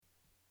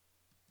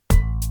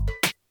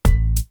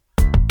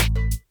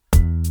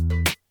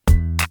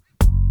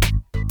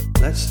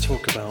Let's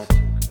talk about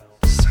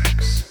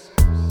sex.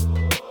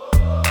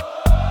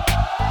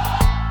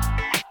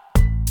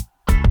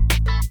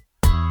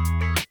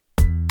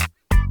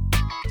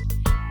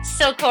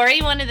 So,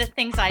 Corey, one of the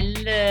things I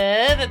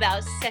love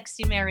about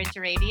Sexy Marriage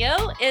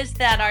Radio is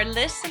that our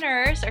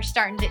listeners are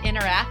starting to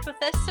interact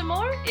with us some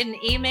more in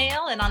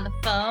email and on the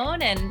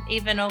phone, and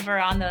even over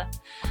on the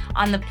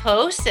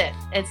post at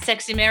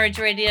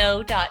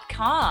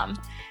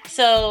sexymarriageradio.com.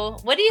 So,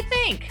 what do you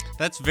think?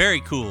 That's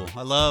very cool.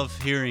 I love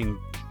hearing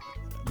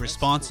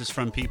responses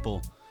from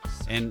people,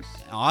 and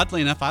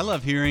oddly enough, I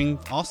love hearing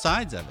all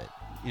sides of it.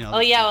 You know. Oh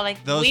yeah,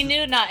 well, we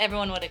knew not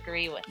everyone would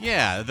agree with it.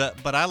 Yeah,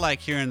 but I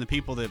like hearing the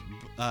people that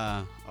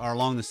are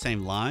along the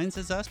same lines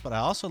as us. But I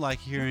also like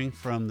hearing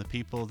from the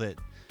people that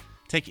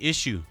take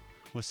issue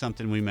with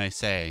something we may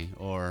say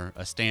or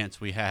a stance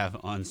we have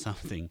on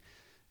something,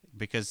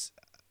 because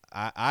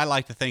I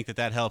like to think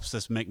that helps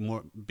us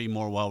be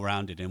more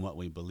well-rounded in what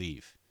we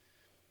believe.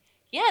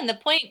 Yeah, and the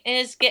point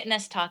is getting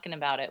us talking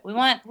about it. We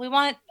want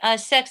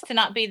sex to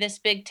not be this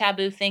big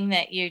taboo thing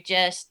that you're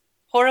just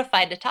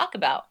horrified to talk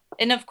about.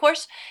 And of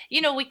course,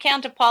 we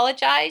can't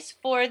apologize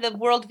for the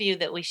worldview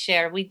that we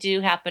share. We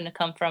do happen to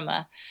come from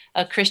a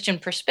Christian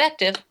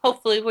perspective.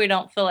 Hopefully we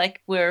don't feel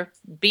like we're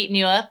beating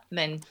you up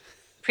and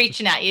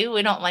preaching at you.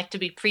 We don't like to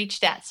be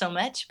preached at so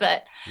much,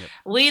 but yep.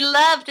 We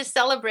love to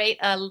celebrate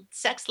a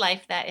sex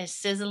life that is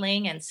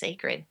sizzling and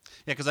sacred.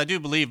 Yeah, because I do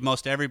believe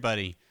most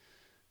everybody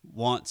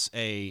wants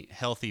a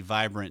healthy,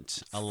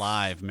 vibrant,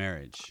 alive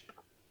marriage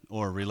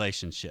or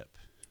relationship.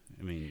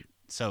 I mean,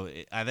 so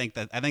I think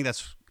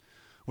that's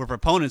we're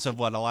proponents of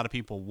what a lot of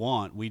people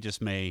want. We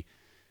just may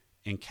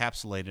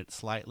encapsulate it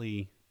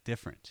slightly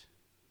different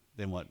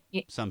than what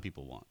some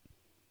people want.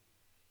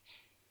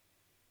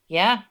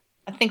 Yeah,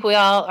 I think we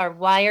all are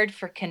wired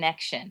for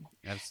connection.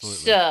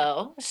 Absolutely.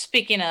 So,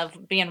 speaking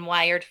of being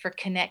wired for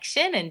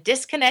connection and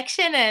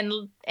disconnection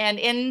and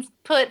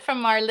input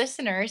from our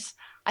listeners,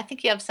 I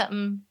think you have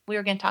something we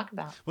were going to talk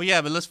about. Well,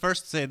 yeah, but let's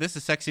first say this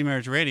is Sexy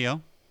Marriage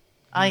Radio.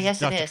 Oh, yes,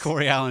 Dr. it is. Dr.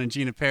 Corey Allen and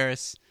Gina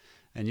Paris,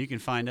 and you can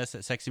find us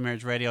at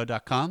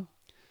sexymarriageradio.com.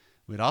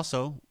 We'd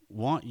also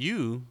want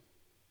you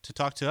to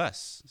talk to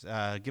us.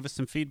 Give us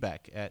some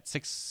feedback at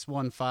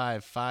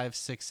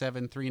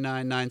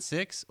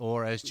 615-567-3996,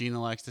 or as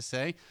Gina likes to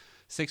say,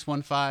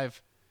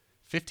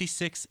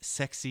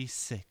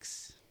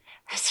 615-56-sexy-6.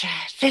 That's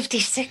right,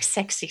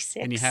 56-sexy-6.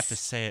 And you have to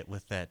say it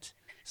with that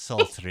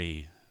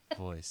sultry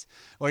voice.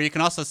 Or you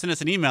can also send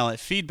us an email at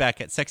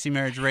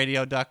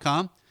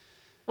feedback@sexymarriageradio.com.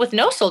 With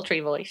no sultry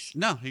voice.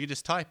 No, you can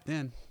just type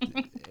in.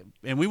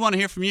 And we want to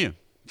hear from you.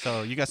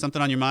 So you got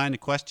something on your mind, a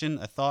question,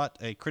 a thought,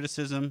 a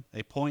criticism,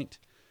 a point,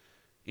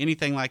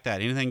 anything like that.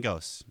 Anything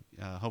goes.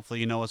 Hopefully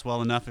you know us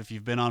well enough if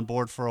you've been on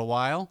board for a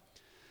while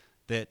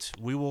that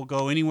we will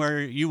go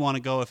anywhere you want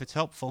to go if it's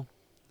helpful.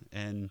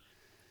 And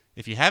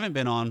if you haven't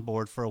been on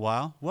board for a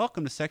while,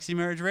 welcome to Sexy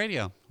Marriage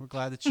Radio. We're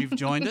glad that you've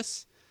joined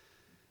us,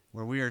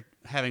 where we are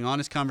having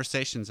honest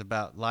conversations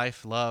about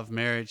life, love,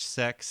 marriage,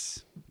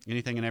 sex,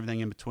 anything and everything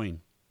in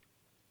between.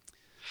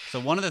 So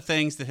one of the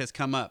things that has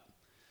come up,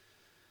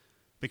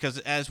 because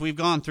as we've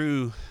gone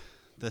through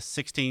the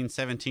 16,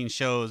 17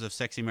 shows of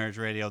Sexy Marriage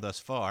Radio thus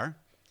far,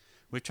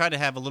 we've tried to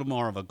have a little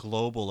more of a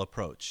global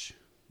approach,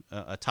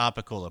 a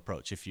topical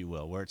approach, if you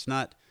will, where it's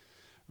not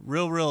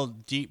real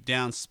deep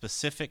down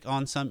specific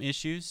on some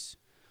issues,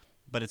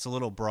 but it's a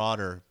little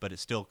broader, but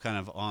it's still kind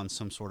of on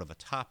some sort of a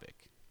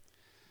topic.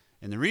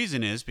 And the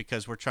reason is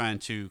because we're trying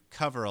to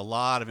cover a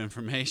lot of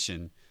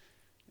information,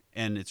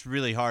 and it's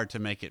really hard to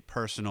make it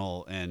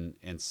personal and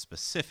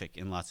specific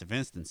in lots of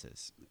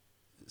instances.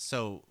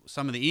 So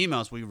some of the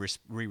emails we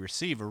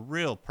receive are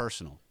real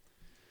personal,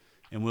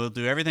 and we'll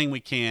do everything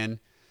we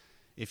can,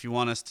 if you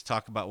want us to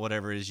talk about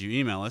whatever it is you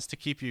email us, to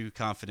keep you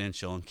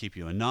confidential and keep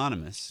you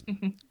anonymous.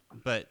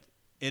 But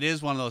it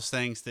is one of those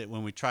things that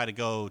when we try to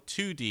go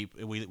too deep,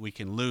 we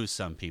can lose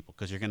some people,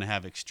 because you're going to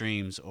have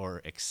extremes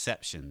or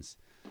exceptions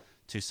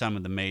to some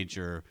of the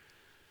major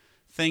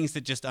things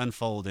that just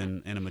unfold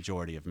in a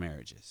majority of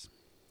marriages.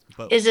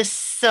 But is this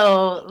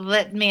so?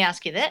 Let me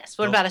ask you this: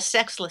 what about a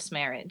sexless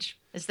marriage?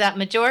 Is that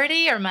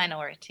majority or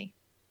minority?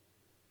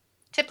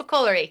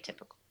 Typical or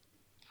atypical?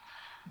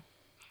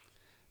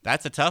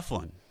 That's a tough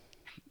one.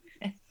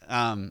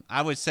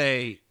 I would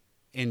say,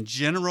 in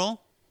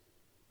general,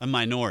 a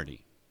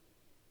minority,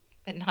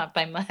 but not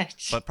by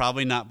much. But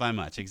probably not by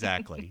much,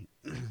 exactly,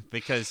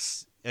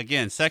 because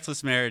again,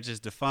 sexless marriage is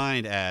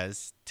defined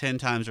as 10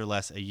 times or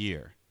less a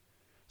year.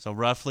 So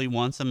roughly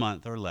once a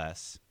month or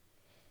less,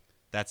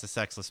 that's a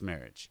sexless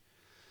marriage.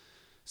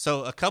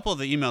 So a couple of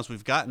the emails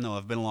we've gotten, though,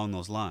 have been along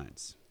those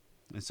lines.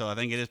 And so I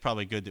think it is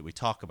probably good that we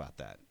talk about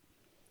that.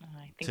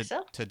 I think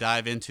so. To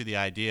dive into the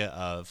idea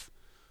of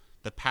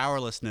the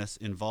powerlessness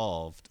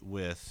involved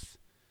with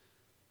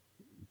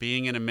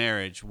being in a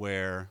marriage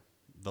where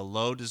the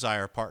low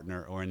desire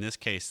partner, or in this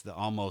case, the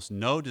almost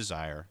no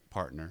desire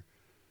partner,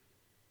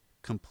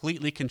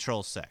 completely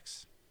controls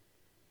sex.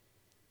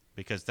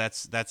 Because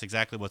that's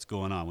exactly what's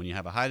going on. When you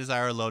have a high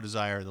desire or low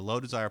desire, the low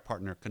desire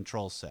partner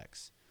controls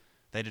sex.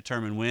 They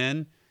determine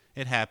when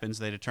it happens,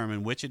 they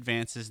determine which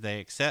advances they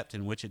accept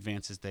and which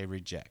advances they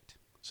reject.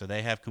 So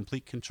they have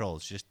complete control.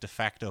 It's just de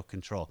facto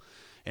control.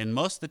 And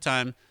most of the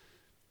time,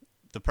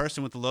 the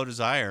person with the low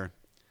desire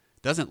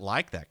doesn't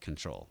like that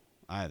control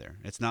either.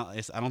 I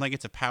don't think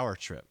it's a power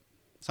trip.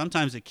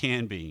 Sometimes it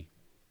can be,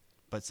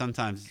 but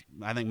sometimes,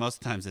 I think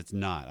most times it's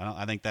not.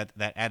 I think that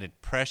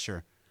added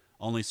pressure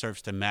only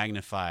serves to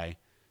magnify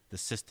the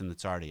system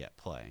that's already at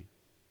play.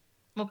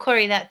 Well,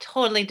 Corey, that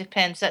totally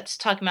depends. That's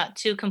talking about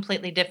two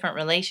completely different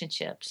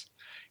relationships.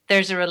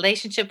 There's a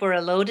relationship where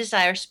a low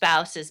desire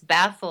spouse is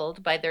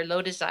baffled by their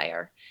low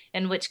desire,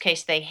 in which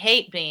case they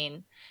hate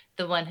being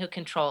the one who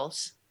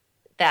controls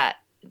that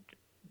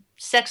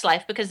sex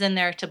life because then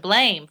they're to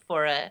blame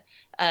for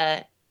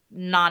a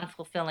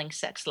non-fulfilling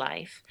sex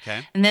life.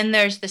 Okay. And then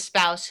there's the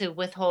spouse who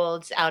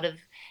withholds out of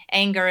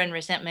anger and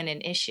resentment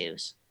and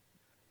issues.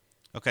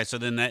 Okay, so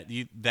then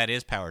that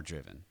is power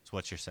driven. Is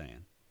what you're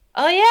saying.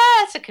 Oh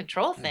yeah, it's a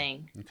control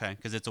thing. Okay,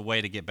 because it's a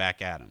way to get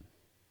back at him.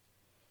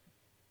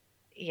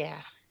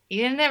 Yeah.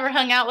 You never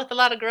hung out with a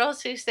lot of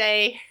girls who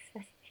say,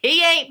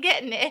 he ain't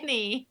getting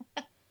any.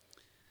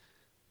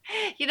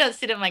 You don't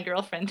sit at my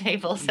girlfriend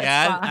tables.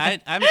 That's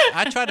fine.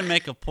 I try to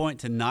make a point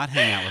to not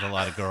hang out with a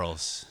lot of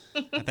girls.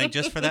 I think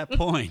just for that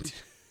point.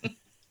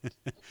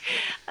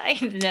 I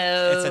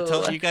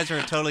know. You guys are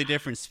a totally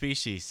different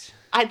species.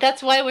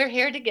 That's why we're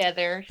here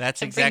together.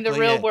 That's to exactly bring the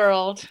real it.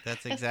 world.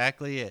 That's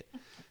exactly it.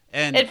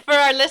 And for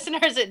our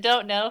listeners that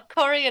don't know,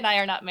 Corey and I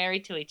are not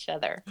married to each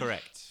other.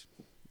 Correct.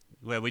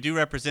 Well, we do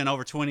represent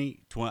over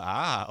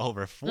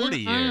 40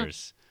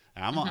 years.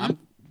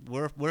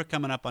 We're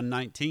coming up on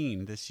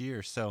 19 this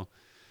year, so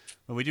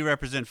we do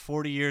represent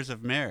 40 years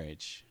of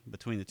marriage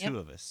between the two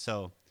of us.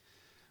 So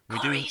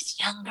Corey's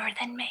younger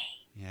than me.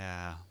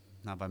 Yeah,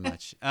 not by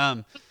much.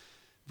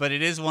 But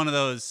it is one of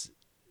those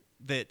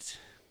that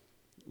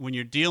when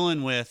you're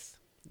dealing with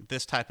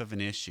this type of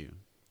an issue,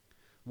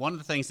 one of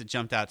the things that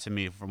jumped out to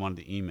me from one of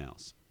the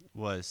emails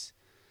was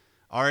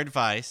our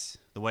advice,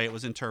 the way it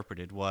was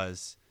interpreted,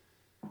 was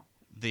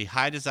the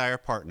high desire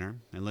partner,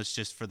 and let's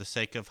just, for the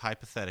sake of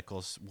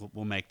hypotheticals,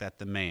 we'll make that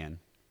the man.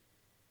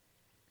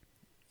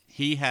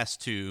 He has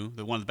to,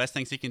 one of the best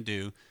things he can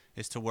do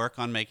is to work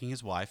on making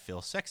his wife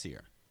feel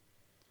sexier.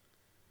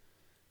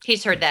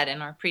 He's heard that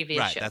in our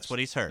previous shows. Right, that's what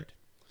he's heard.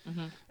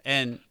 Mm-hmm.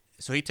 And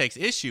so he takes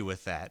issue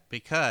with that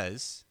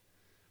because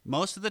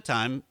most of the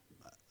time,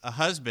 a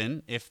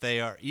husband, if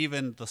they are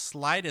even the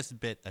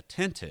slightest bit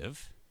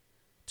attentive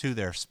to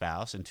their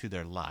spouse and to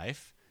their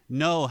life,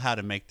 know how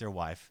to make their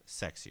wife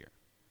sexier.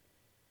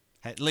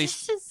 At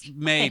least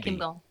maybe.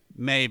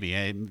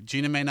 Maybe.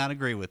 Gina may not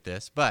agree with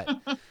this, but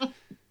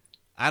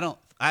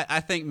I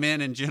think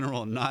men in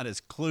general are not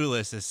as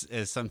clueless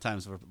as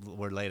sometimes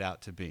we're laid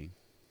out to be.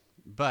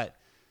 But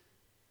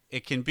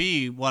it can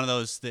be one of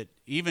those that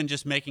even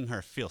just making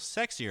her feel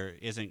sexier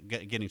isn't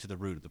getting to the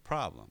root of the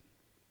problem.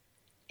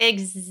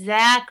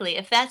 Exactly.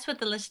 If that's what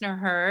the listener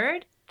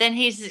heard, then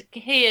he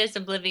is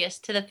oblivious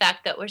to the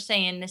fact that we're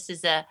saying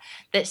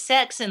that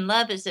sex and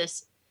love is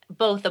this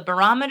both a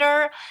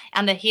barometer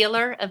and a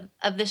healer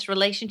of this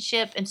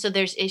relationship, and so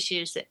there's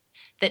issues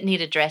that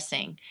need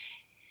addressing.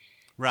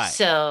 Right.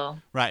 So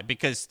right,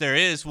 because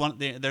there's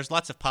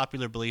lots of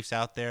popular beliefs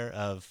out there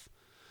of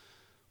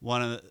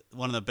one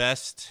of the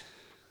best.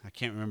 I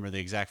can't remember the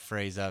exact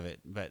phrase of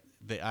it, but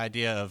the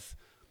idea of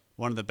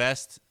one of the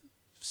best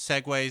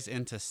segues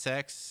into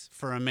sex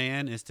for a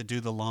man is to do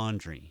the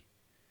laundry.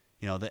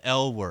 The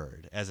L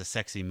word as a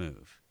sexy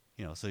move.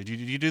 So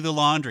you do the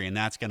laundry, and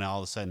that's going to all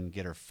of a sudden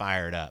get her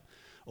fired up.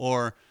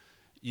 Or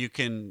you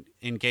can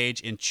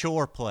engage in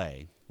chore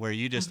play, where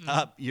you just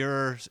up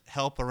your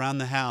help around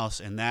the house,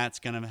 and that's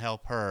going to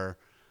help her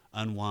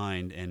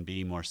unwind and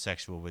be more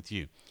sexual with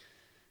you.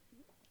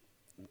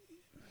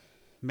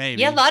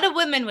 Maybe. Yeah, a lot of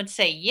women would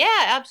say,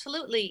 yeah,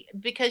 absolutely,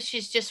 because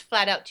she's just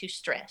flat out too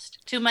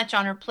stressed, too much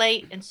on her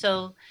plate, and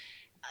so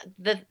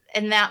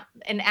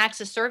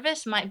acts of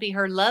service might be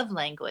her love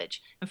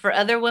language, and for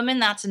other women,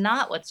 that's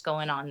not what's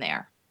going on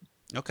there.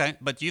 Okay,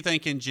 but do you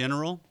think in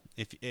general,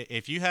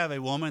 if you have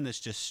a woman that's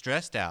just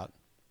stressed out,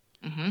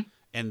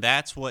 and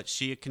that's what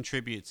she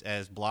contributes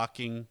as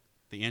blocking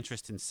the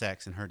interest in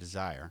sex and her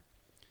desire,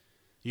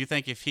 do you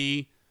think if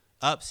he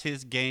ups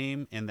his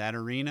game in that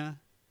arena,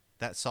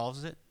 that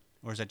solves it?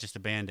 Or is that just a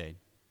Band-Aid?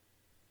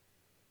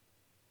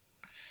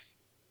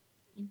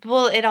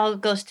 Well, it all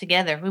goes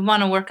together. We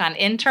want to work on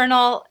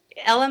internal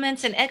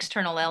elements and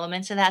external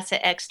elements, and that's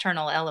an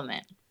external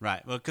element.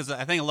 Right. Well, because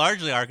I think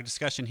largely our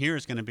discussion here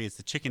is going to be it's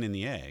the chicken and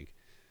the egg.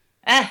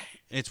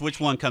 It's which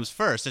one comes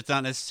first. It's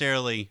not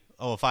necessarily,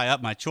 if I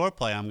up my chore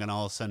play, I'm going to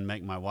all of a sudden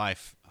make my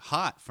wife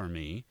hot for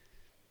me.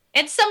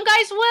 And some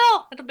guys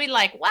will. It'll be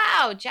like,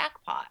 wow,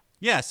 jackpot.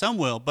 Yeah, some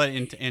will, but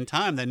in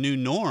time, the new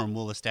norm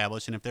will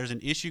establish, and if there's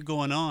an issue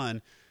going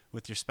on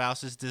with your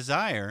spouse's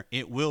desire,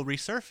 it will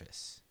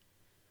resurface.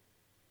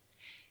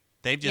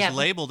 They've just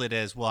labeled it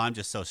as, well, I'm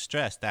just so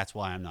stressed, that's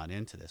why I'm not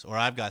into this. Or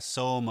I've got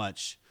so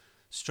much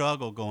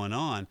struggle going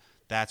on,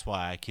 that's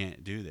why I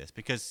can't do this.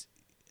 Because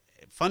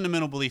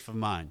fundamental belief of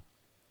mine,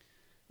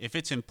 If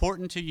it's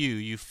important to you,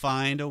 you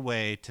find a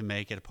way to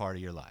make it a part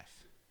of your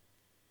life.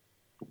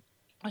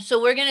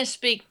 So we're going to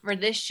speak for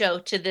this show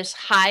to this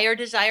higher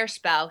desire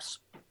spouse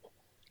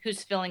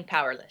who's feeling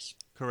powerless.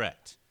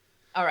 Correct.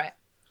 All right.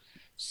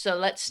 So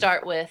let's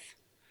start with.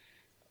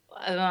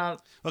 Well,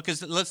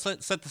 because let's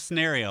set the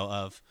scenario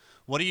of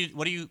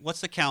what's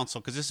the counsel?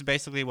 Because this is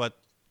basically what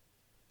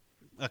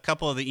a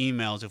couple of the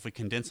emails, if we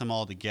condense them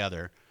all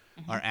together,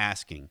 are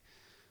asking.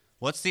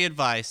 What's the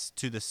advice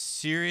to the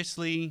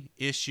seriously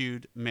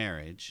issued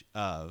marriage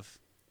of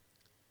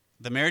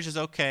the marriage is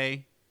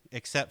okay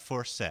except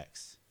for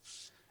sex,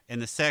 and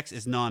the sex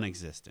is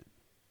non-existent?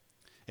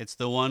 It's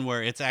the one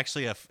where it's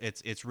actually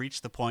it's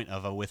reached the point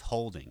of a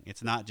withholding.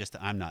 It's not just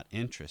I'm not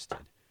interested.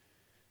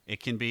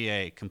 It can be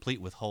a complete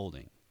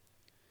withholding.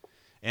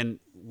 And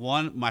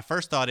my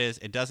first thought is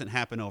it doesn't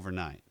happen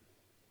overnight.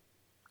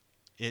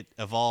 It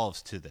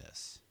evolves to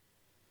this.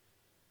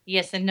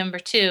 Yes, and number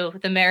 2,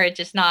 the marriage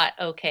is not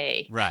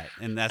okay. Right,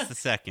 and that's the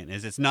second,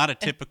 is it's not a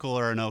typical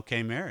or an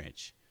okay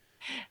marriage.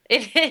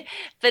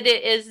 But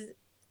it is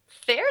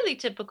fairly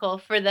typical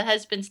for the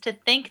husbands to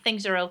think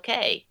things are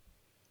okay.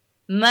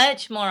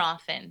 Much more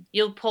often.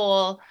 You'll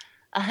pull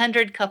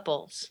 100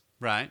 couples.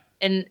 Right.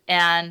 And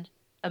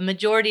a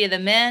majority of the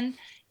men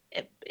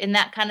in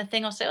that kind of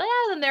thing will say, well,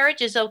 yeah, the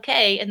marriage is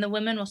okay. And the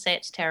women will say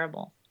it's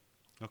terrible.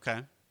 Okay.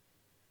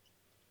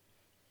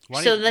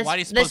 Why do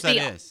you suppose that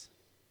is?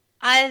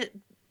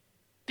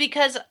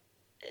 Because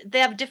they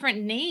have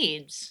different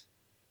needs.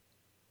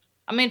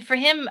 I mean, for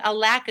him, a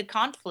lack of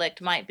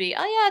conflict might be,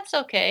 oh, yeah, it's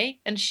okay.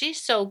 And she's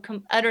so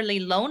utterly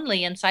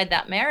lonely inside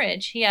that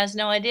marriage, he has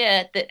no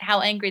idea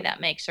how angry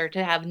that makes her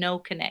to have no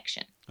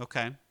connection.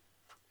 Okay.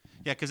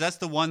 Yeah, because that's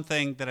the one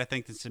thing that I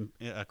think that's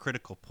a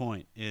critical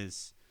point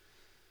is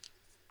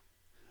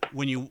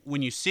when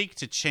you seek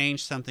to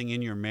change something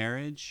in your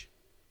marriage,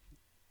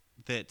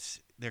 that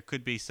there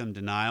could be some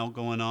denial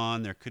going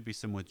on, there could be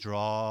some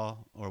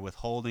withdrawal or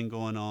withholding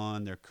going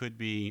on, there could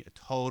be a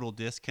total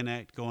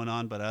disconnect going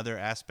on, but other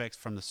aspects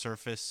from the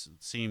surface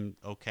seem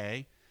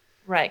okay.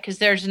 Right, because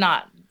there's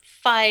not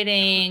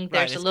fighting,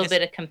 there's a little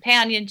bit of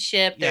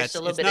companionship, there's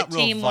a little bit of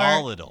teamwork. It's not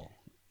real volatile.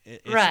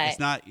 Right.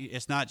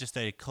 It's not just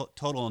a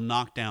total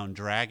knockdown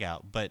drag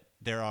out, but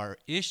there are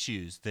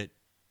issues that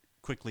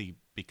quickly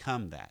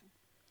become that.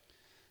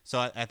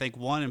 So I think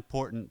one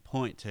important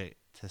point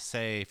to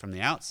say from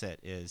the outset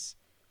is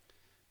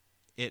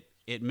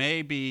it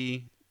may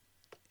be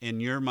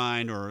in your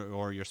mind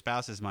or your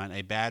spouse's mind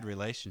a bad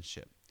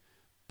relationship,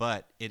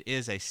 but it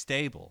is a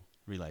stable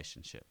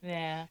relationship.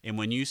 Yeah. And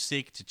when you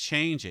seek to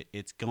change it,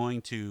 it's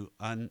going to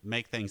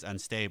make things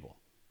unstable.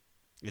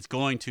 It's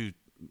going to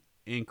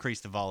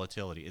increase the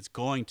volatility. It's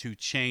going to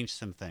change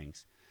some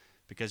things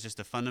because just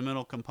a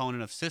fundamental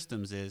component of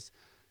systems is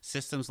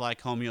systems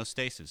like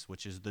homeostasis,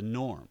 which is the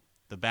norm,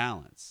 the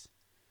balance.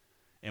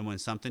 And when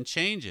something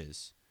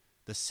changes,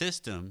 the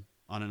system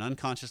on an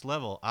unconscious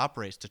level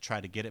operates to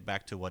try to get it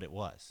back to what it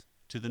was,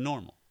 to the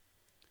normal.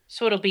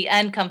 So it'll be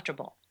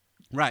uncomfortable.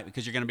 Right,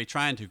 because you're going to be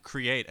trying to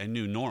create a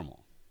new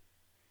normal.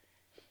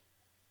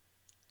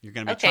 You're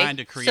going to be trying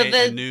to create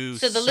a new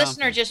So the something.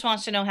 listener just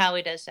wants to know how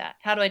he does that.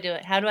 How do I do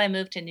it? How do I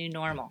move to new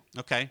normal?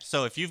 Okay,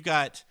 so if you've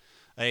got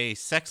a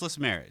sexless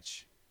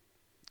marriage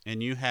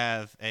and you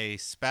have a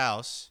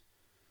spouse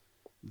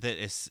that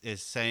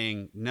is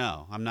saying,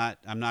 no, I'm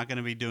not going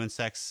to be doing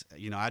sex.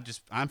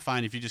 I'm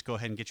fine if you just go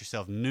ahead and get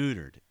yourself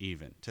neutered,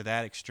 even to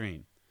that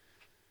extreme.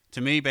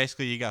 To me,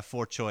 basically, you got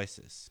 4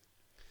 choices.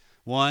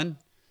 One,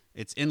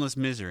 it's endless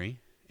misery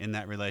in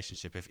that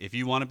relationship. If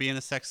you want to be in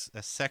a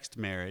sexed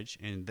marriage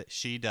and that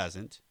she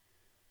doesn't,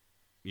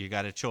 you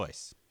got a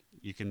choice.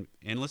 You can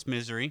endless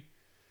misery.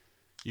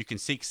 You can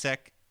seek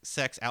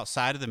sex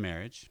outside of the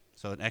marriage,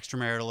 so an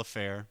extramarital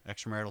affair,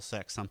 extramarital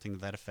sex, something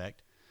to that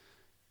effect.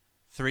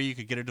 3, you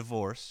could get a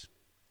divorce.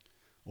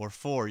 Or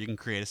 4, you can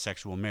create a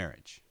sexual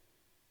marriage.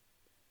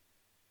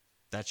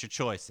 That's your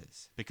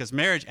choices. Because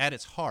marriage at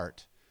its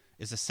heart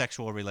is a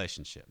sexual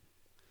relationship.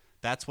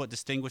 That's what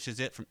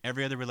distinguishes it from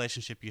every other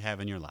relationship you have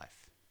in your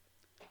life.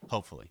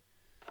 Hopefully.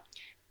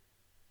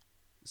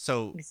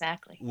 So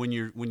exactly. When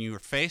you're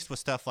faced with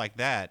stuff like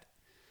that,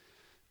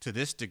 to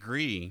this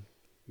degree,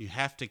 you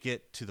have to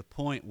get to the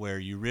point where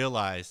you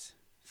realize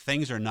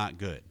things are not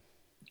good.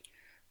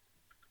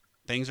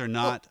 Things are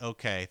not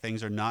okay.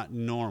 Things are not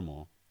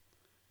normal.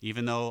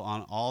 Even though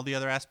on all the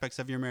other aspects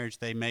of your marriage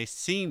they may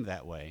seem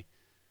that way,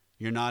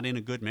 you're not in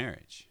a good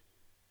marriage.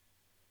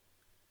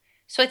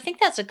 So I think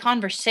that's a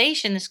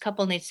conversation this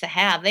couple needs to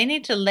have. They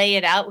need to lay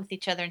it out with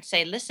each other and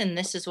say, listen,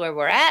 this is where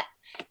we're at.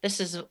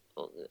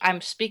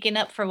 I'm speaking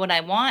up for what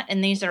I want,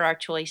 and these are our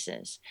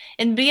choices.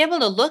 And be able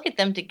to look at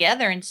them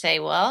together and say,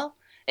 well,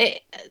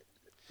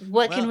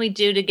 what can we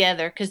do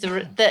together? Because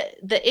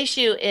the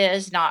issue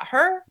is not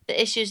her.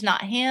 The issue is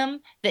not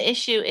him. The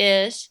issue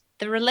is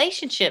the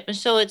relationship. And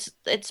so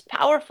it's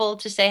powerful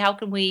to say, how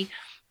can we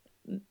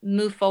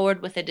move forward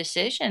with a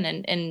decision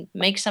and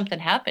make something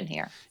happen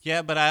here?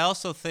 Yeah, but I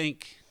also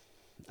think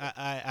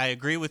I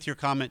agree with your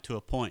comment to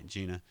a point,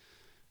 Gina,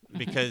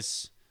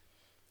 because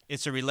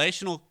it's a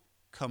relational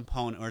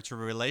component, or it's a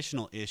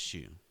relational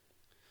issue,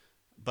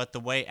 but the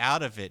way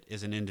out of it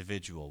is an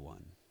individual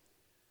one.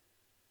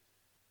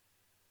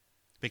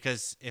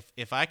 Because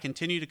if I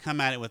continue to come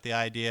at it with the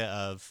idea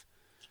of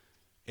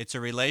it's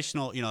a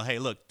relational, hey,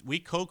 look, we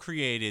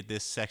co-created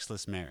this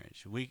sexless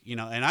marriage.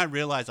 And I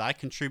realize I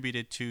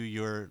contributed to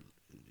your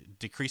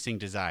decreasing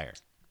desire.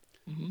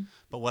 Mm-hmm.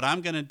 But what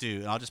I'm going to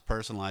do, and I'll just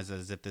personalize it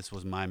as if this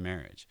was my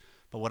marriage.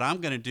 But what I'm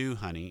going to do,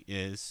 honey,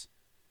 is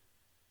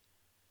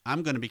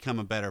I'm going to become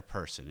a better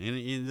person.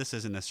 And this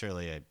isn't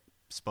necessarily a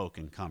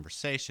spoken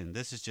conversation.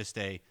 This is just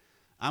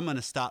I'm going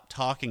to stop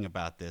talking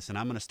about this, and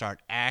I'm going to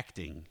start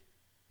acting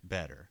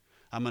better.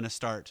 I'm going to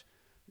start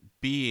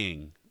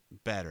being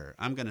better.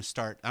 I'm going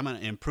to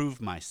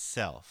improve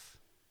myself.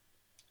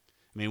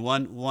 I mean,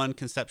 one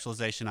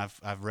conceptualization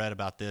I've read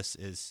about this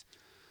is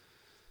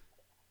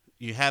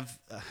you have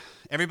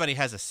everybody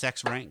has a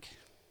sex rank.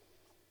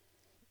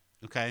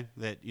 Okay,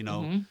 that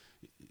Mm-hmm.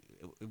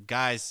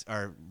 guys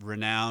are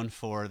renowned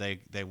for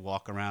they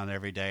walk around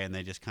every day and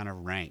they just kind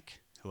of rank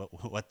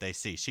what they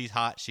see. She's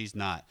hot, she's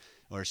not,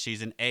 or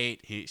she's an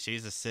 8,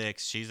 she's a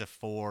 6, she's a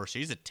 4,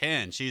 she's a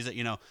 10, she's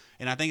a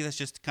and I think that's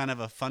just kind of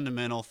a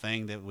fundamental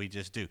thing that we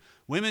just do.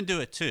 Women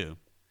do it too.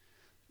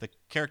 The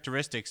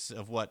characteristics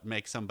of what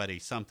makes somebody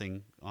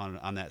something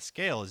on that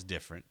scale is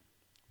different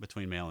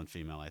between male and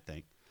female, I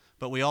think,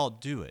 but we all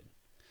do it.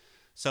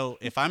 So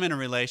if I'm in a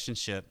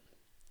relationship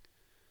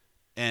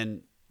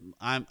and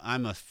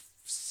I'm a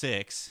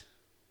 6,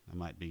 I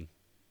might be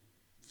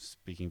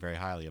speaking very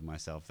highly of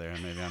myself there.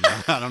 Maybe I'm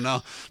not, I don't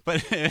know.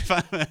 But if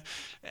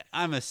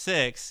I'm a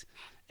 6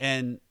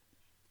 and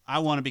I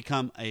want to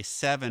become a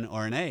 7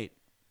 or an 8,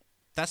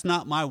 that's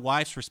not my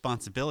wife's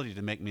responsibility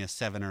to make me a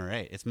 7 or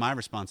 8. It's my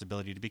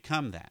responsibility to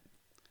become that.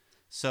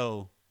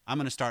 So I'm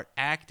going to start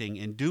acting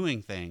and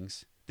doing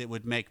things that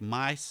would make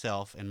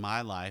myself and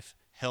my life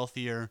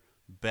healthier,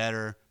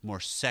 better, more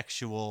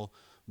sexual,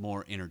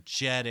 more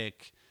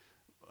energetic,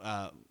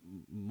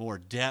 more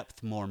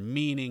depth, more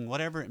meaning,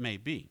 whatever it may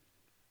be.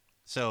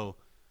 So,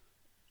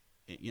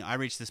 I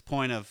reached this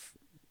point of,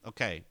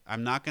 okay,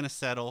 I'm not going to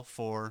settle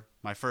for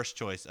my first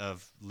choice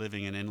of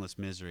living in endless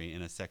misery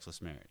in a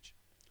sexless marriage.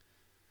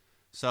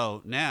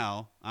 So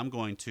now I'm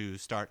going to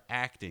start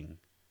acting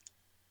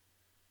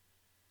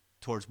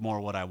towards more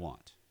what I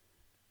want.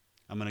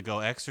 I'm going to go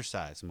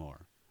exercise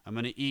more. I'm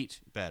going to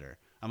eat better.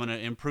 I'm going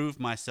to improve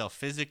myself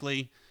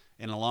physically.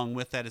 And along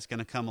with that is going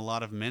to come a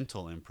lot of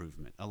mental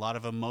improvement, a lot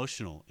of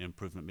emotional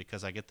improvement,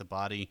 because I get the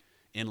body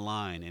in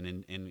line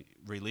and in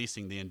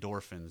releasing the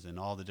endorphins and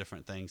all the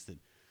different things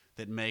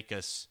that make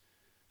us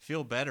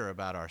feel better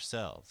about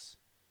ourselves.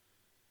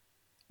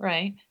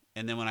 Right.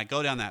 And then when I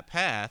go down that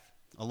path,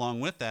 along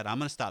with that, I'm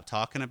going to stop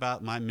talking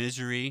about my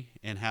misery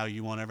and how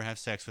you won't ever have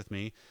sex with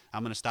me.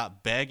 I'm going to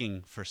stop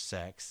begging for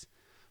sex,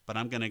 but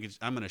I'm going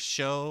to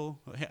show.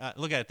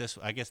 Look at it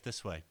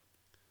this way.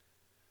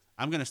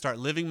 I'm going to start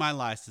living my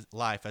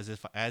life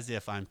as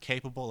if I'm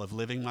capable of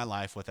living my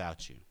life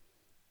without you.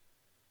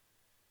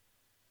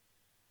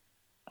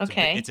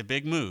 Okay. It's a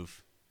big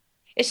move.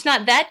 It's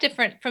not that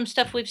different from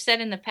stuff we've said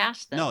in the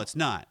past, though. No, it's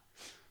not.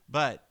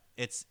 But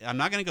I'm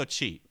not going to go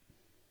cheat.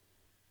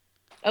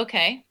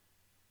 Okay.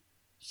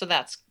 So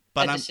that's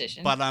a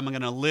decision. But I'm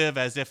going to live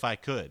as if I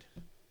could.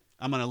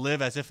 I'm going to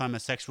live as if I'm a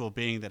sexual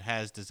being that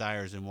has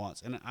desires and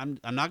wants. And I'm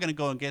not going to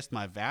go against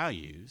my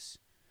values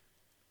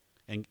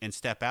and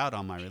step out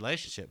on my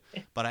relationship.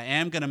 But I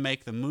am going to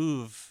make the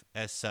move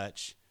as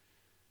such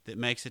that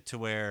makes it to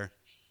where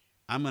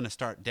I'm going to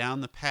start down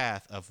the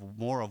path of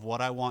more of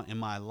what I want in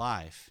my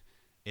life.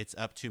 It's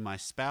up to my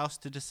spouse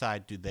to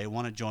decide, do they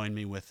want to join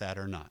me with that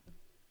or not?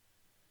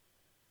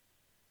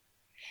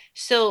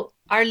 So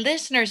our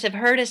listeners have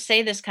heard us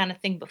say this kind of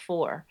thing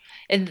before.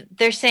 And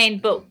they're saying,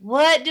 but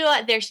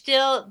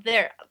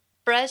they're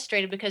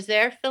frustrated because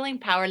they're feeling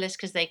powerless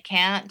because they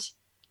can't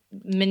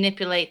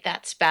manipulate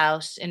that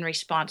spouse in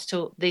response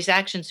to these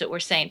actions that we're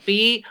saying.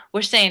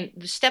 We're saying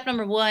step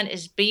number 1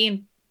 is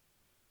being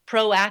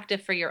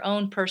proactive for your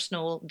own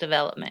personal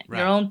development, right.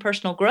 Your own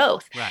personal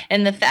growth. Right.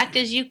 And the fact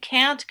is you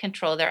can't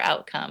control their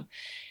outcome.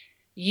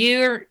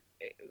 You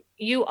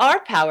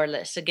are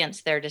powerless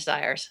against their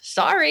desires.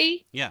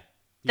 Sorry. Yeah.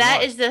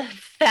 That is the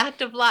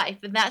fact of life.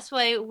 And that's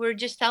why we're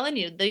just telling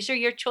you, these are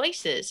your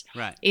choices.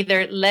 Right.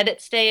 Either let it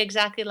stay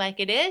exactly like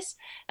it is,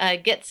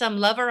 get some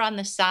lover on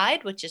the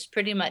side, which is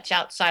pretty much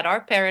outside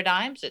our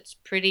paradigms. It's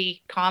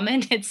pretty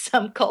common in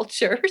some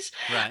cultures.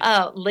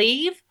 Right.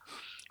 Leave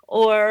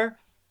or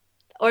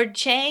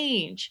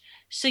change.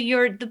 So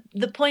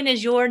the point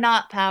is you're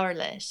not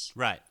powerless.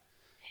 Right.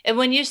 And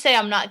when you say,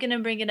 I'm not going to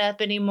bring it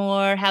up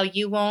anymore, how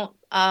you won't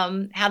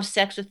have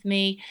sex with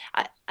me,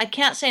 I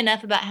can't say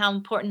enough about how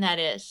important that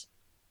is.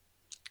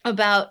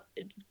 About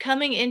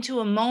coming into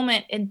a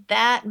moment, in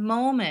that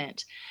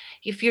moment,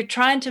 if you're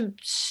trying to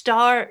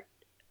start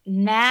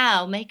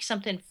now, make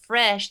something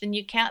fresh, then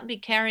you can't be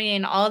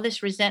carrying all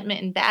this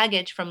resentment and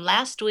baggage from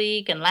last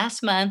week and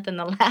last month and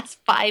the last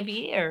 5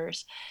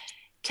 years.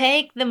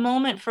 Take the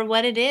moment for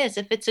what it is.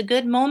 If it's a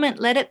good moment,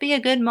 let it be a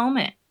good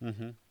moment.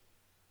 Mm-hmm.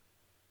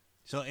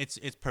 So it's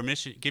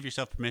permission. Give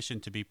yourself permission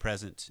to be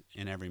present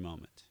in every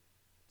moment.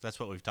 That's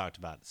what we've talked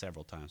about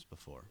several times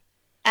before.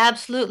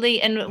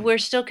 Absolutely. And we're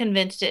still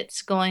convinced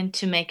it's going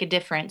to make a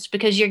difference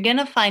because you're going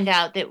to find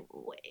out that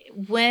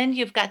when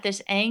you've got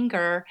this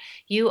anger,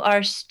 you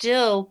are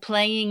still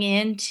playing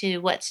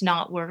into what's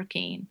not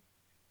working.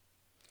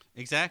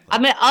 Exactly. I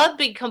mean, I'll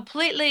be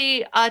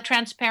completely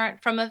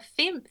transparent from a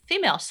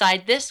female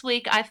side. This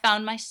week, I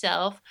found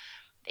myself,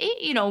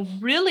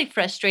 really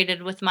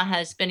frustrated with my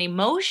husband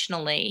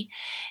emotionally.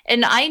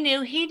 And I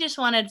knew he just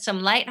wanted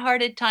some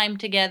lighthearted time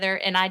together,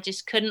 and I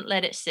just couldn't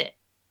let it sit.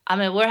 I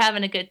mean, we're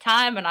having a good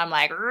time, and I'm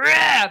like,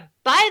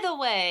 by the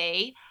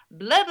way,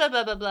 blah, blah,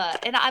 blah, blah, blah.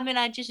 And I mean,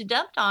 I just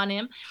dumped on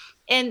him.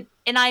 And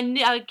I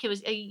knew I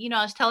was, I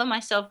was telling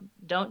myself,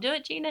 don't do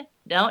it, Gina.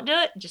 Don't do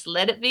it. Just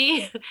let it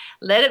be.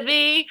 Let it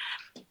be.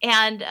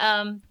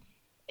 And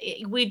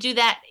we do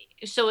that.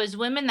 So as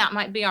women, that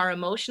might be our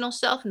emotional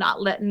self,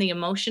 not letting the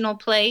emotional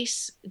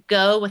place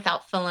go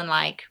without feeling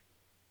like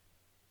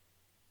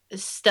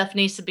stuff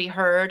needs to be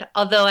heard.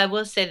 Although I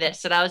will say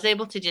this, that I was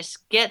able to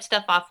just get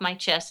stuff off my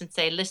chest and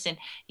say, listen,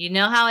 you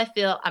know how I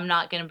feel. I'm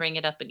not going to bring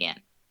it up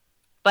again.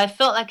 But I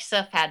felt like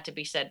stuff had to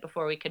be said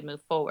before we could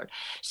move forward.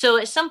 So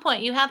at some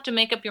point, you have to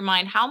make up your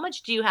mind, how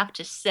much do you have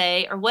to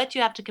say or what do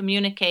you have to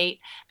communicate?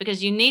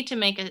 Because you need to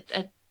make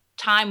a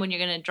time when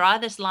you're going to draw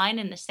this line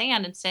in the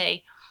sand and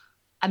say,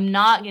 I'm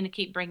not going to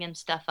keep bringing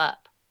stuff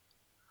up.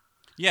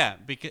 Yeah,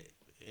 because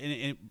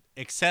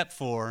except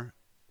for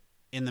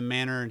in the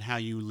manner and how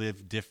you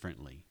live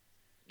differently.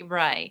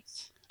 Right.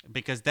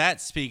 Because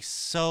that speaks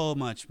so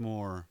much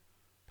more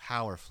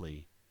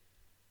powerfully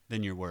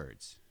than your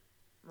words.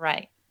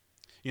 Right.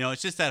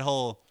 It's just that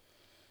whole,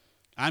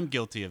 I'm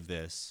guilty of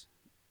this,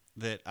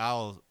 that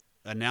I'll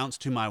announce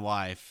to my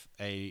wife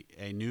a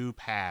new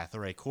path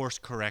or a course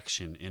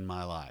correction in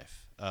my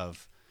life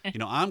of,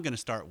 I'm going to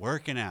start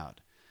working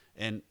out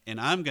and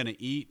I'm going to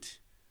eat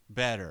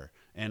better.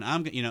 And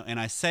and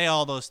I say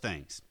all those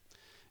things.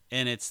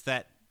 And it's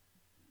that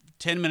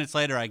 10 minutes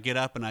later, I get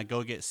up and I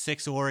go get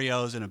 6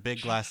 Oreos and a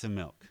big glass of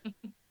milk.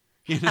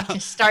 I can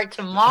start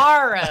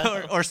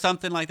tomorrow. or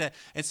something like that.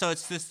 And so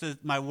it's just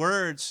that my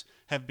words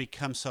have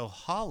become so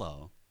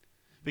hollow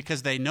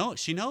because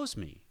she knows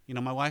me.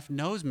 My wife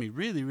knows me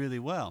really, really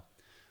well.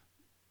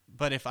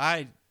 But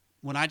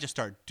when I just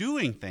start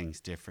doing things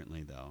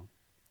differently, though,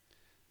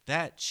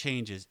 that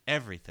changes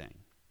everything.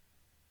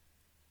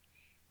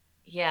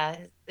 Yeah.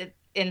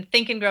 In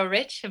Think and Grow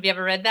Rich, have you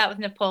ever read that with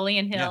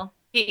Napoleon Hill?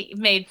 Yeah. He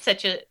made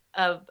such a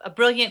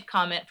brilliant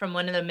comment from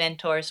one of the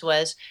mentors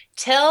was,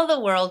 tell the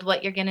world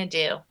what you're going to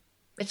do.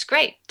 It's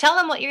great. Tell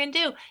them what you're going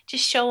to do.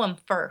 Just show them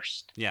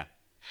first. Yeah.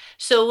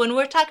 So when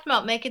we're talking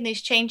about making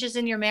these changes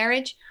in your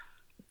marriage,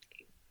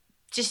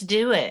 just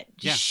do it.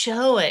 Just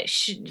show it.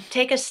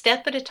 Take a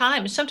step at a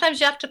time. Sometimes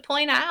you have to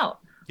point out.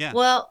 Yeah.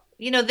 Well,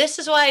 this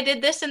is why I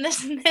did this and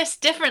this and this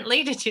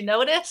differently. Did you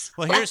notice?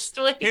 Well,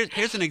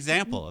 here's an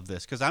example of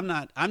this because I'm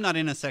not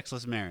in a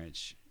sexless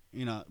marriage,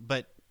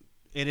 but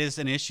it is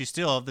an issue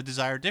still of the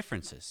desire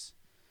differences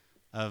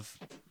of,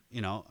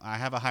 I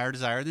have a higher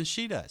desire than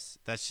she does.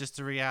 That's just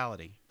a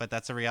reality. But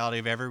that's a reality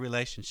of every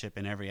relationship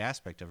and every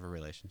aspect of a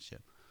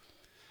relationship.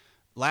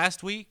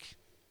 Last week,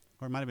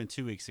 or it might have been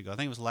 2 weeks ago, I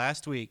think it was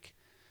last week,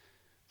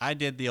 I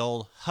did the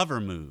old hover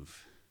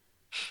move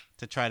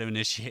to try to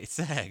initiate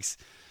sex,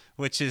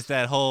 which is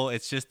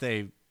it's just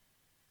a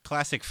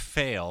classic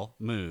fail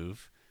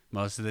move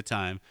most of the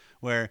time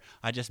where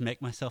I just make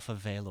myself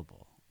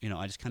available.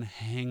 I just kind of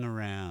hang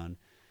around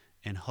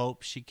and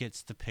hope she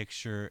gets the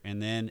picture.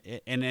 And then,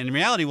 and in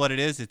reality, what it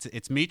is,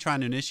 it's me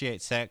trying to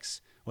initiate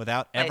sex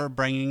without ever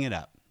bringing it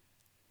up.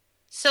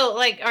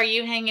 So, are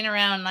you hanging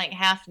around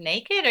half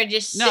naked or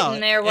just sitting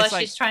there while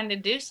she's trying to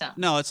do something?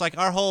 No, it's like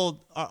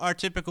our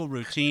typical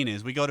routine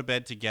is we go to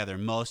bed together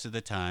most of the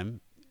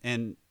time,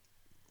 and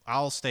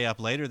I'll stay up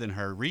later than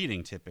her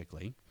reading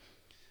typically.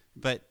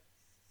 But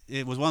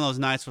it was one of those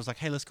nights where it's like,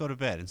 hey, let's go to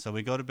bed. And so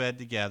we go to bed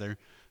together.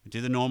 We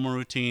do the normal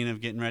routine of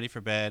getting ready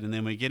for bed, and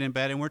then we get in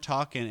bed and we're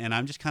talking, and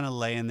I'm just kind of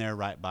laying there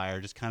right by her,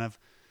 just kind of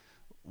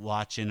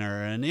watching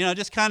her, and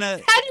just kind of.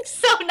 That is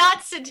so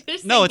not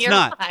seducing. No, it's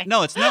not.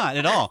 No, it's not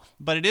at all.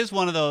 But it is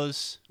one of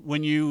those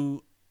when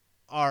you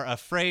are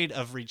afraid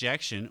of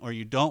rejection or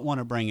you don't want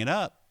to bring it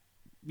up.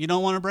 You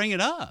don't want to bring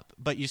it up,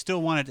 but you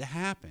still want it to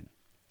happen.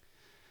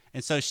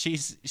 And so she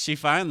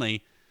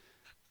finally,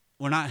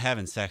 we're not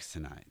having sex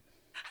tonight.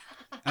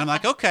 And I'm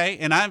like, okay,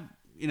 and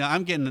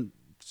I'm getting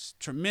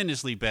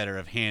tremendously better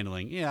of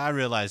handling. I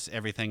realize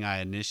everything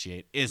I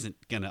initiate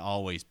isn't going to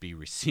always be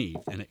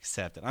received and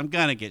accepted. I'm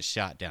going to get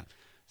shot down.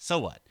 So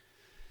what?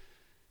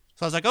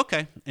 So I was like,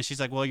 okay. And she's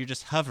like, well, you're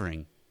just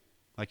hovering,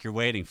 like you're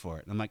waiting for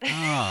it. And I'm like,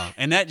 oh.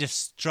 And that just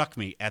struck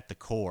me at the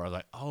core. I was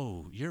like,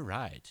 oh, you're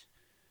right.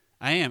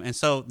 I am. And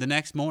so the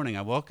next morning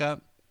I woke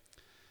up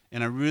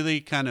and I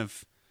really kind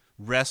of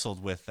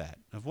wrestled with that.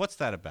 Of what's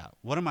that about?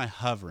 What am I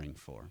hovering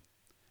for?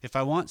 If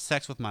I want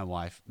sex with my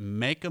wife,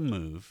 make a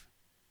move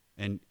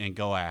and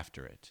go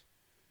after it.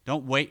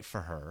 Don't wait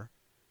for her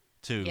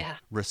to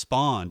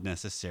respond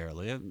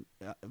necessarily,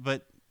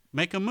 but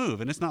make a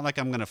move. And it's not like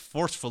I'm going to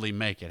forcefully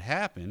make it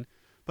happen,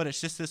 but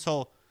it's just this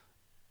whole,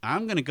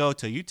 I'm going to go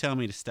till you tell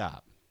me to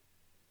stop.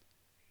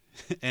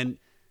 And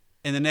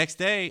the next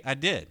day I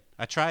did.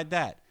 I tried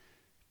that.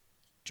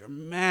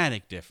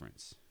 Dramatic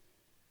difference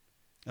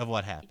of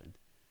what happened.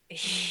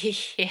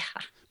 Yeah.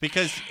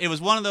 Because it was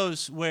one of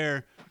those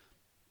where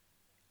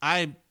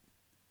I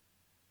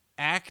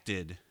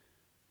acted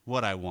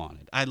what I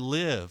wanted. I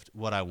lived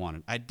what I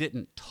wanted. I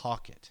didn't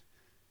talk it.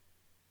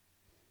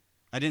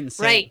 I didn't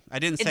say Right. I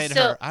didn't say And to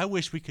so- her, I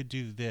wish we could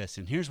do this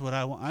and here's what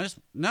I want.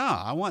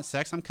 I want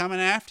sex. I'm coming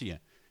after you.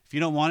 If you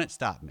don't want it,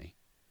 stop me.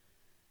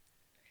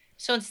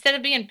 So instead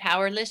of being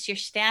powerless, you're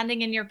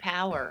standing in your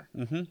power.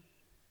 Mm-hmm.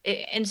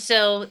 And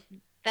so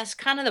that's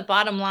kind of the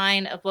bottom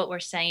line of what we're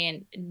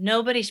saying.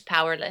 Nobody's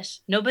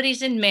powerless.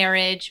 Nobody's in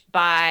marriage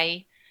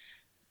by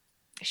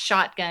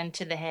shotgun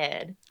to the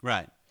head.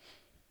 Right.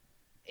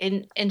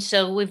 And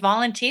so we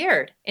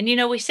volunteered. And,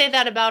 we say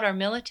that about our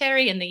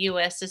military in the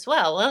U.S. as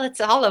well. Well,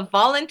 it's all a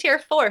volunteer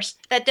force.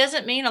 That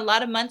doesn't mean a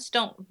lot of months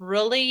don't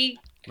really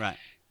Right.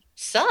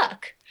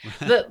 suck.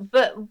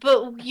 but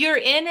you're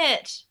in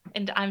it.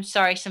 And I'm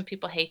sorry, some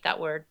people hate that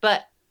word,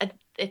 but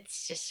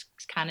it's just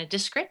kind of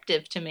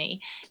descriptive to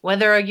me.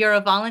 Whether you're a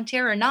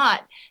volunteer or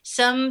not,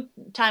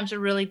 sometimes are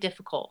really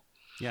difficult.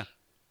 Yeah.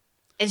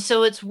 And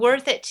so it's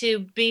worth it to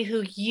be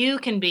who you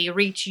can be,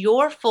 reach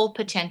your full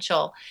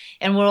potential.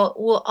 And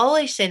we'll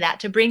always say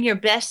that, to bring your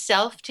best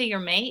self to your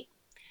mate.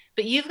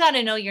 But you've got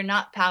to know you're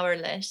not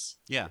powerless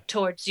Yeah.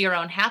 towards your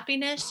own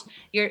happiness.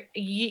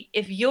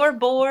 If you're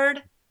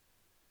bored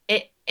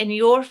and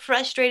you're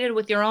frustrated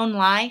with your own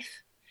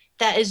life,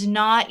 that is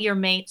not your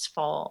mate's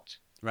fault.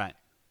 Right.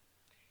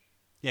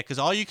 Yeah, because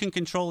all you can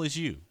control is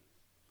you.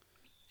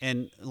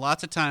 And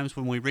lots of times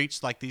when we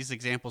reach like these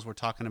examples we're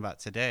talking about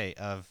today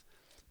of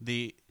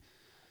the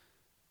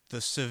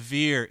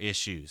severe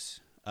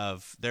issues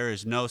of there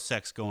is no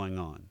sex going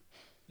on,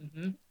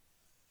 Mm-hmm.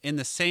 in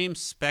the same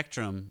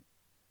spectrum,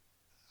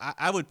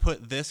 I would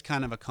put this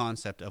kind of a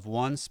concept of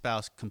one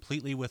spouse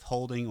completely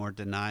withholding or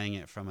denying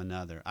it from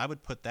another. I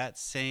would put that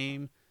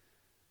same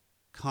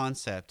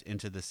concept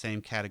into the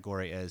same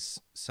category as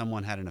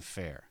someone had an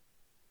affair.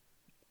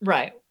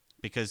 Right.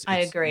 Because I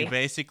agree. You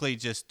basically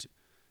just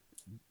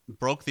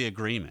broke the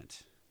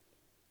agreement.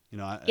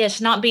 Yes,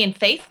 not being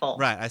faithful.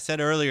 Right. I said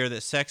earlier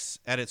that sex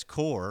at its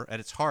core, at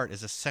its heart,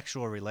 is a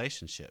sexual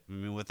relationship. I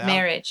mean, without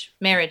Marriage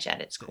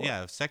at its core.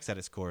 Yeah, sex at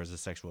its core is a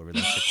sexual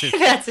relationship too.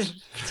 That's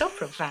so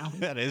profound.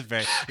 That is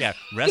very, yeah,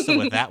 wrestle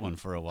with that one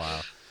for a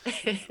while.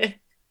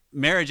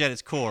 Marriage at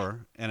its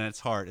core and at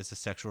its heart is a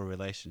sexual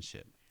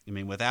relationship. I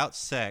mean, without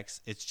sex,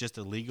 it's just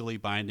a legally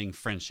binding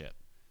friendship.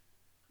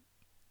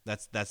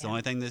 That's the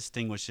only thing that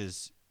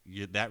distinguishes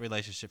that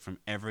relationship from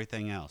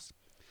everything else.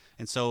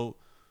 And so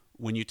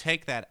when you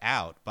take that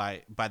out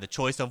by the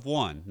choice of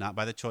one, not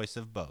by the choice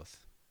of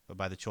both, but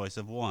by the choice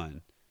of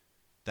one,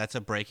 that's a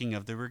breaking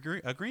of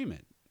the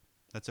agreement.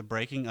 That's a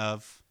breaking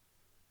of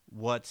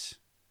what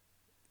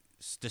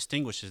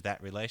distinguishes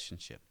that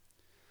relationship.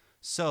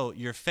 So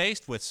you're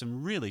faced with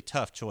some really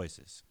tough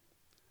choices.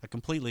 I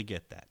completely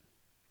get that.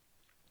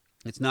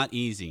 It's not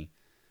easy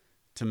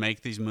to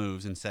make these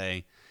moves and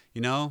say,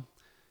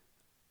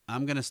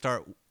 I'm going to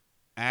start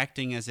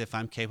acting as if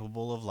I'm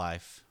capable of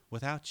life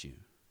without you.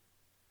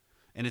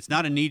 And it's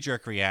not a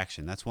knee-jerk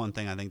reaction. That's one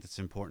thing I think that's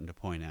important to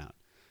point out.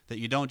 That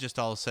you don't just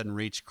all of a sudden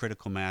reach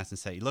critical mass and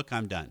say, look,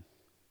 I'm done.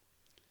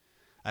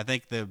 I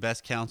think the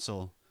best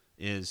counsel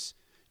is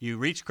you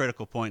reach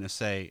critical point and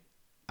say,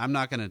 I'm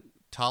not going to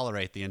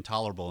tolerate the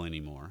intolerable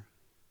anymore.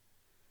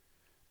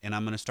 And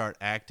I'm going to start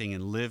acting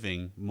and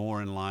living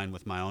more in line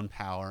with my own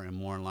power and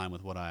more in line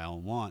with what I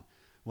want,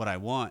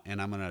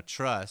 and I'm going to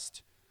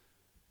trust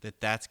that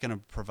that's going to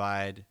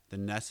provide the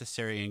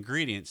necessary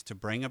ingredients to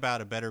bring about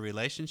a better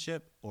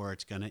relationship, or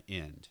it's going to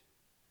end.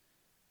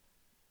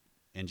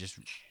 And just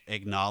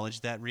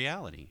acknowledge that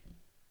reality.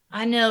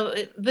 I know,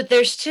 but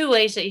there's two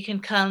ways that you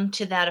can come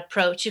to that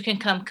approach. You can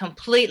come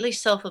completely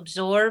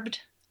self-absorbed,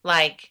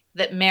 like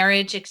that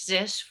marriage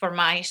exists for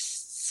my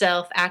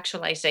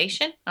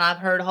self-actualization. I've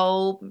heard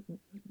whole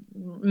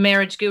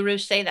marriage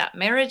gurus say that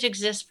marriage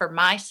exists for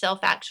my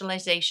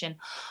self-actualization.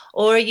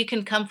 Or you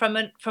can come from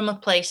a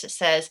place that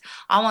says,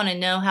 I want to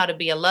know how to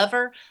be a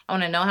lover. I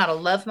want to know how to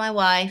love my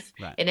wife.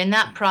 Right. And in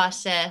that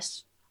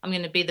process, I'm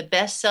going to be the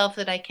best self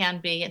that I can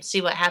be and see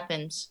what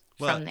happens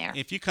from there.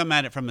 If you come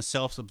at it from a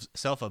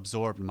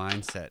self-absorbed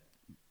mindset,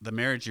 the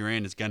marriage you're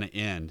in is going to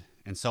end,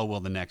 and so will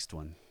the next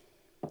one,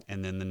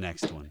 and then the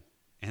next one,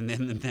 and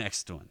then the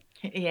next one.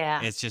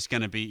 Yeah. It's just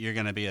going to be, you're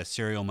going to be a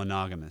serial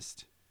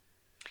monogamist.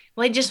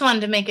 Well, I just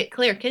wanted to make it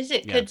clear because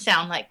it could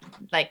sound like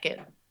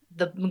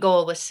the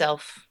goal was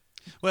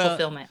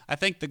self-fulfillment. I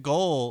think the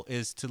goal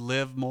is to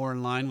live more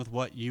in line with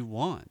what you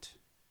want,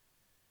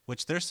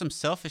 which there's some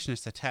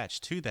selfishness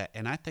attached to that,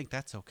 and I think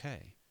that's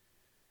okay.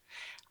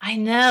 I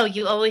know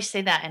you always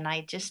say that, and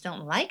I just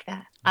don't like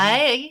that.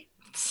 I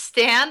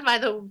stand by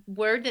the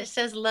word that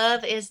says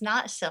love is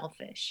not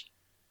selfish.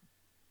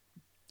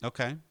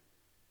 Okay.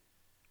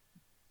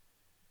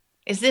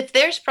 Is if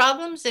there's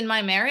problems in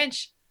my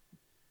marriage,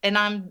 and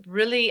I'm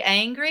really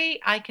angry,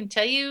 I can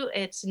tell you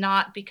it's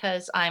not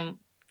because I'm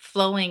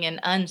flowing in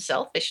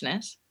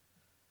unselfishness.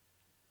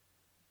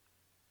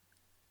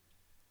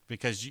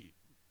 Because you,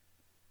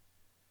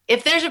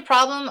 If there's a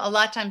problem, a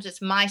lot of times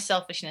it's my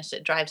selfishness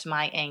that drives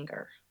my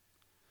anger.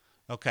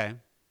 okay.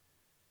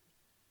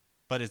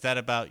 But is that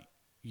about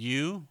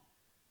you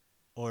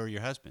or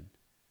your husband?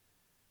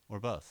 Or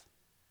both?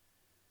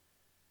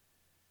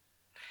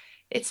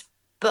 It's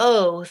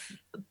both,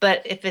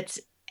 but if it's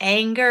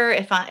anger,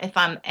 if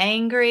I'm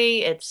angry,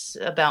 it's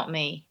about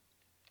me.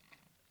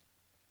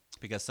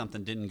 Because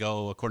something didn't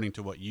go according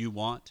to what you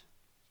want?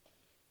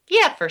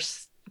 Yeah, for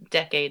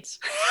decades.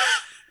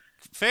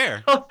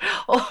 Fair.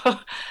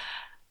 Oh,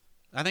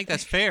 I think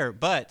that's fair,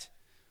 but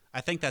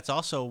I think that's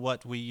also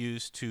what we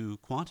use to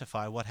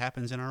quantify what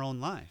happens in our own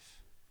life.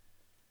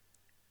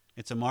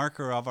 It's a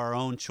marker of our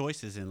own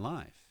choices in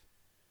life.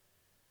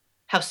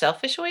 how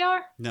selfish we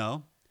are?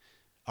 No,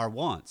 our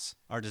wants,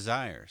 our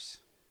desires,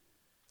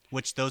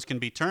 which those can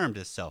be termed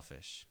as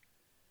selfish.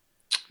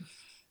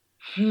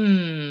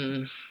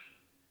 I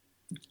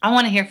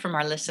want to hear from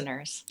our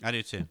listeners. I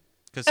do too.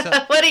 Because,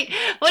 What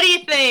do you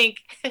think?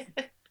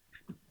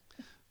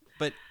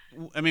 but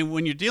I mean,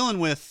 when you're dealing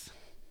with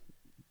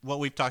what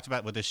we've talked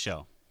about with this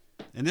show,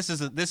 and this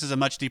is a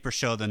much deeper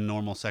show than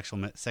normal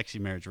sexy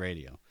marriage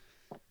radio.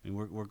 I mean,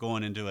 we're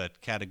going into a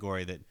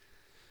category that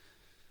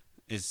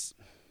it's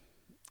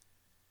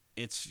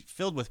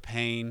filled with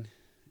pain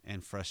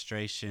and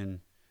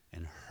frustration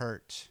and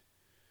hurt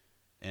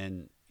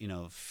and,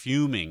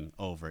 fuming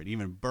over it,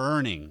 even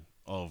burning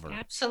over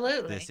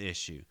Absolutely. this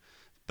issue.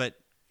 But,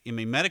 I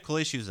mean, medical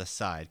issues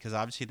aside, because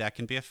obviously that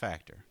can be a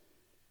factor.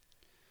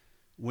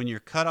 When you're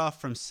cut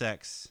off from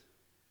sex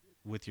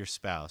with your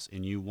spouse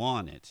and you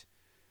want it,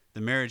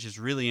 the marriage is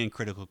really in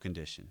critical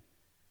condition.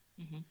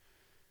 Mm-hmm.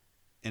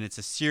 And it's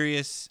a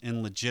serious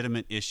and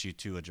legitimate issue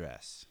to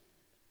address.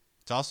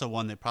 It's also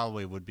one that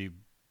probably would be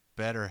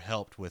better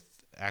helped with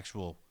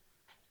actual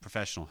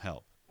professional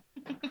help.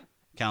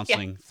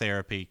 Counseling,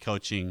 therapy,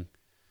 coaching,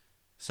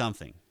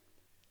 something.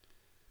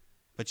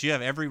 But you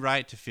have every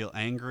right to feel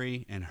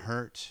angry and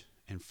hurt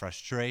and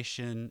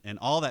frustration and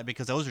all that,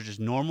 because those are just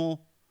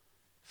normal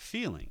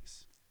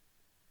feelings.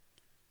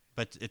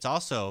 But it's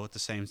also, at the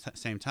same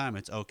time,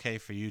 it's okay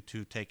for you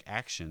to take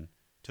action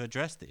to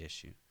address the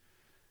issue,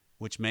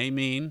 which may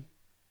mean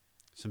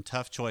some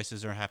tough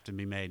choices are have to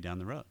be made down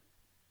the road.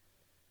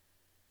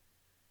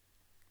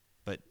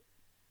 But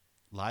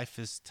life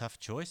is tough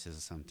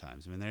choices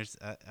sometimes. I mean,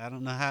 I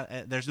don't know how,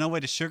 there's no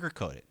way to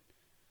sugarcoat it.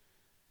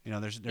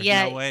 There's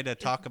no way to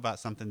talk about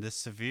something this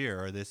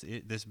severe or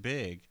this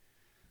big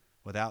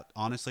without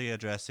honestly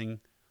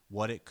addressing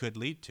what it could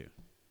lead to.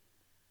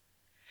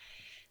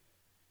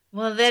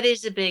 Well, that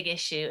is a big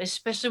issue,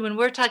 especially when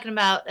we're talking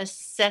about a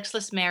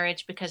sexless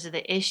marriage because of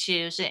the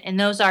issues, and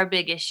those are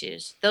big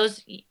issues.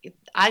 Those,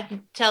 I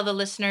tell the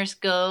listeners,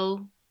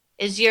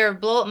 is your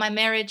Blow Up My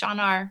Marriage on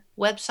our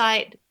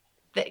website?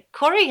 That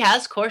Corey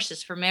has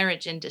courses for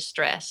marriage in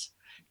distress.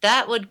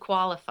 That would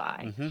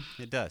qualify. Mm-hmm,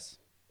 it does.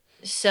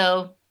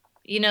 So,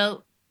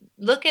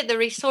 look at the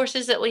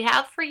resources that we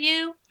have for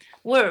you.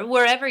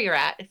 Wherever you're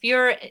at,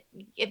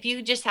 if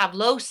you just have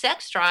low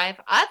sex drive,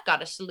 I've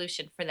got a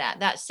solution for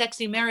that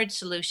sexy marriage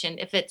solution.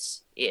 If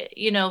it's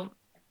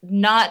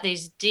not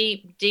these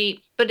deep,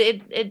 but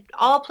it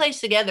all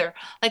plays together.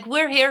 Like,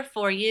 we're here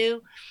for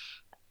you,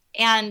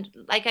 and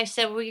like I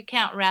said, we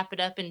can't wrap it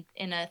up in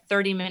a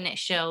 30-minute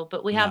show,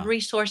 but we have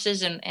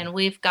resources and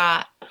we've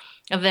got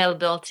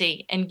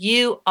availability, and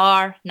you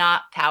are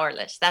not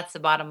powerless. That's the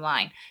bottom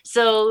line.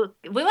 So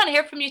we want to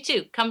hear from you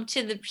too. Come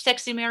to the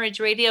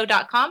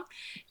sexymarriageradio.com.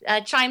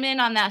 Chime in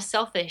on that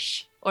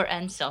selfish or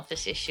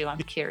unselfish issue. I'm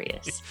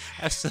curious.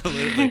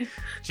 Absolutely.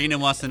 Gina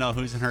wants to know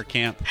who's in her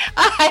camp.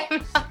 I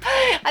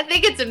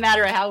think it's a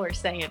matter of how we're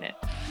saying it.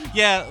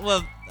 Yeah,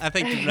 well, I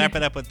think to wrap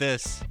it up with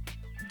this,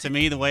 to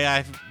me, the way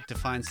I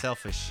define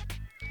selfish,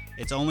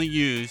 it's only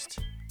used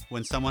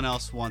when someone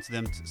else wants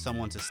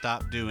someone to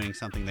stop doing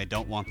something they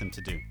don't want them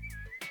to do.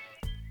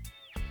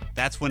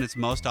 That's when it's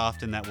most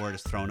often that word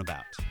is thrown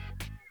about.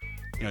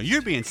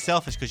 You're being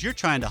selfish because you're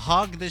trying to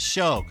hog this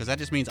show, because that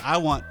just means I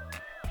want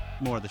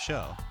more of the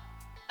show.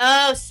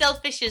 Oh,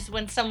 selfish is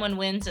when someone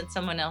wins and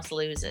someone else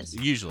loses.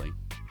 Usually.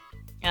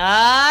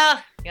 All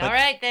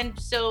right then.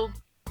 So.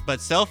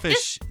 But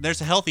selfish,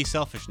 there's a healthy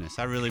selfishness.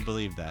 I really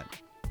believe that.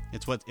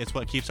 It's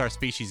what keeps our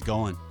species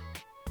going.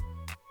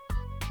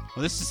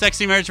 Well, this is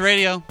Sexy Marriage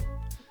Radio.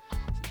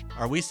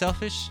 Are we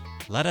selfish?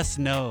 Let us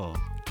know.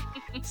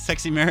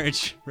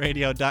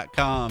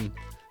 SexyMarriageRadio.com.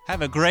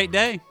 Have a great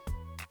day.